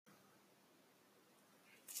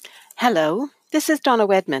Hello, this is Donna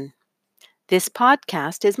Wedman. This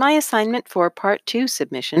podcast is my assignment for Part 2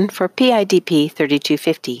 submission for PIDP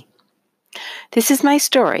 3250. This is my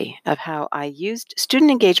story of how I used student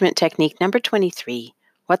engagement technique number 23,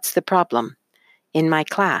 What's the Problem?, in my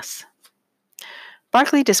class.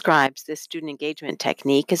 Barkley describes this student engagement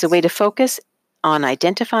technique as a way to focus on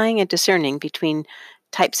identifying and discerning between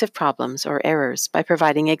types of problems or errors by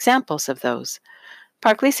providing examples of those.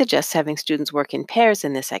 Barkley suggests having students work in pairs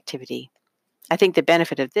in this activity. I think the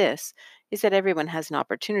benefit of this is that everyone has an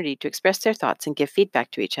opportunity to express their thoughts and give feedback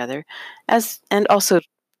to each other, and also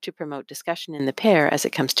to promote discussion in the pair as it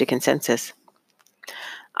comes to consensus.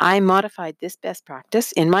 I modified this best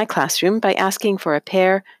practice in my classroom by asking for a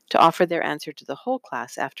pair to offer their answer to the whole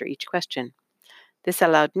class after each question. This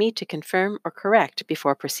allowed me to confirm or correct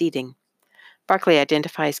before proceeding. Barkley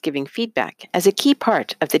identifies giving feedback as a key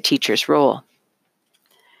part of the teacher's role.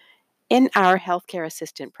 In our healthcare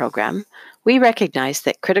assistant program, we recognize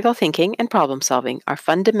that critical thinking and problem solving are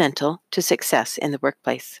fundamental to success in the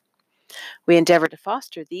workplace. We endeavor to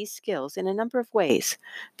foster these skills in a number of ways,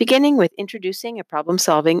 beginning with introducing a problem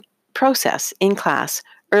solving process in class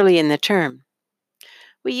early in the term.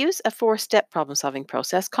 We use a 4-step problem solving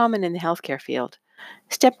process common in the healthcare field.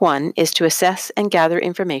 Step 1 is to assess and gather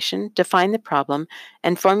information, define the problem,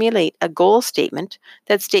 and formulate a goal statement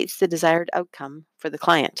that states the desired outcome for the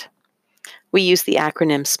client. We use the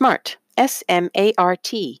acronym SMART,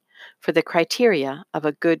 S-M-A-R-T, for the criteria of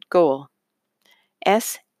a good goal.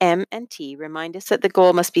 S, M, and T remind us that the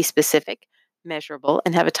goal must be specific, measurable,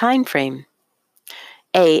 and have a time frame.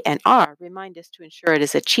 A and R remind us to ensure it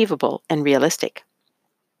is achievable and realistic.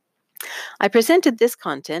 I presented this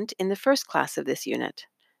content in the first class of this unit,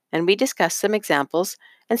 and we discussed some examples,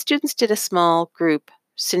 and students did a small group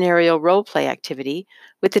scenario role-play activity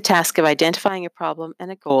with the task of identifying a problem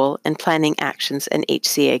and a goal and planning actions an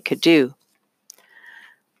HCA could do.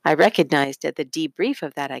 I recognized at the debrief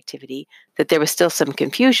of that activity that there was still some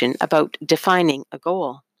confusion about defining a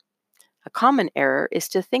goal. A common error is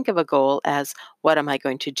to think of a goal as, what am I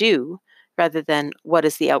going to do, rather than what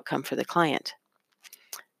is the outcome for the client.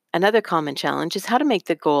 Another common challenge is how to make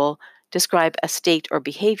the goal describe a state or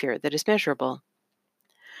behavior that is measurable.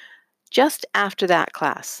 Just after that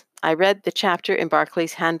class, I read the chapter in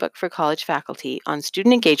Barkley's Handbook for College Faculty on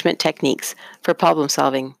Student Engagement Techniques for Problem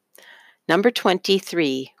Solving. Number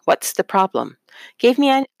 23, What's the Problem?, gave me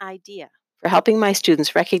an idea for helping my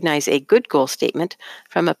students recognize a good goal statement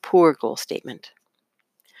from a poor goal statement.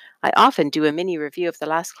 I often do a mini review of the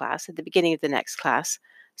last class at the beginning of the next class,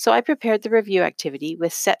 so I prepared the review activity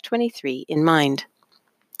with Set 23 in mind.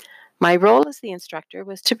 My role as the instructor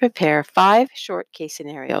was to prepare 5 short case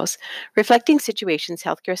scenarios reflecting situations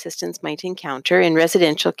healthcare assistants might encounter in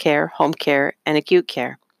residential care, home care, and acute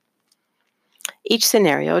care. Each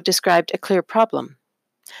scenario described a clear problem.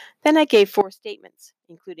 Then I gave 4 statements,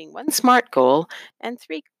 including 1 SMART goal and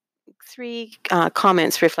 3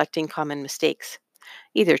 comments reflecting common mistakes,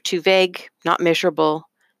 either too vague, not measurable,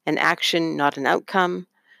 an action, not an outcome,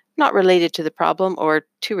 not related to the problem, or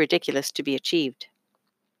too ridiculous to be achieved.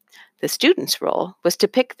 The student's role was to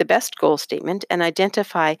pick the best goal statement and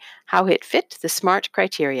identify how it fit the SMART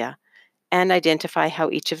criteria, and identify how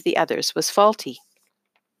each of the others was faulty.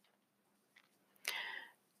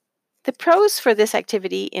 The pros for this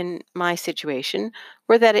activity in my situation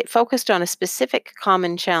were that it focused on a specific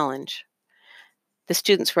common challenge. The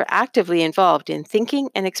students were actively involved in thinking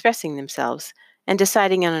and expressing themselves, and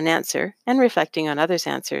deciding on an answer and reflecting on others'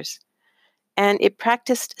 answers. And it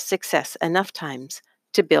practiced success enough times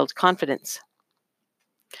to build confidence.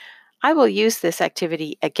 I will use this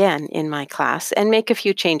activity again in my class and make a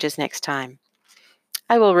few changes next time.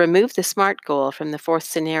 I will remove the SMART goal from the 4th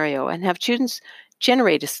scenario and have students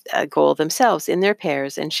generate a goal themselves in their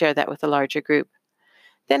pairs and share that with a larger group.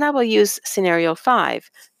 Then I will use scenario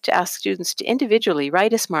 5 to ask students to individually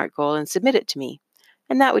write a SMART goal and submit it to me,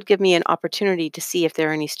 and that would give me an opportunity to see if there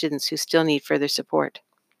are any students who still need further support.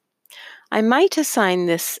 I might assign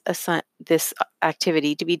this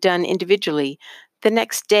activity to be done individually the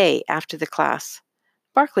next day after the class.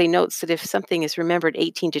 Barkley notes that if something is remembered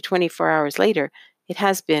 18 to 24 hours later, it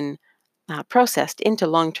has been processed into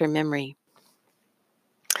long-term memory.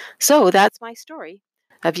 So that's my story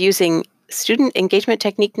of using student engagement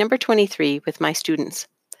technique number 23 with my students.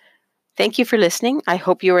 Thank you for listening. I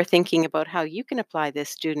hope you are thinking about how you can apply this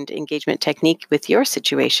student engagement technique with your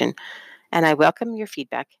situation, and I welcome your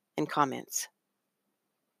feedback and comments.